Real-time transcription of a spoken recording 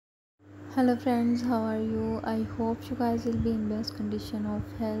Hello friends, how are you? I hope you guys will be in best condition of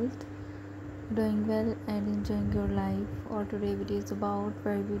health, doing well and enjoying your life. Or today video is about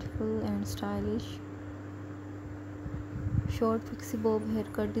very beautiful and stylish short pixie bob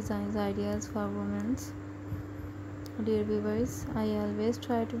haircut designs ideas for women. Dear viewers, I always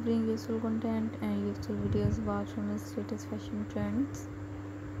try to bring useful content and useful videos about women's latest fashion trends.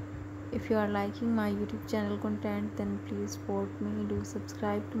 If you are liking my YouTube channel content, then please support me. Do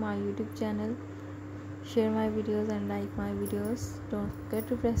subscribe to my YouTube channel, share my videos and like my videos. Don't forget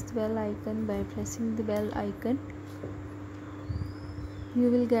to press the bell icon. By pressing the bell icon, you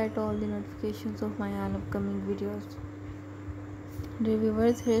will get all the notifications of my all upcoming videos. Dear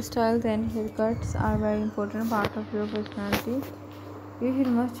viewers, hairstyles and haircuts are very important part of your personality. You should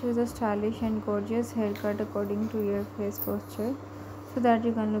must choose a stylish and gorgeous haircut according to your face posture, so that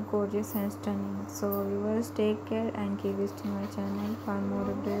you can look gorgeous and stunning. So viewers, take care and keep visiting my channel for more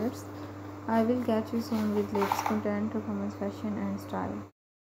updates. I will catch you soon with latest content of women's fashion and style.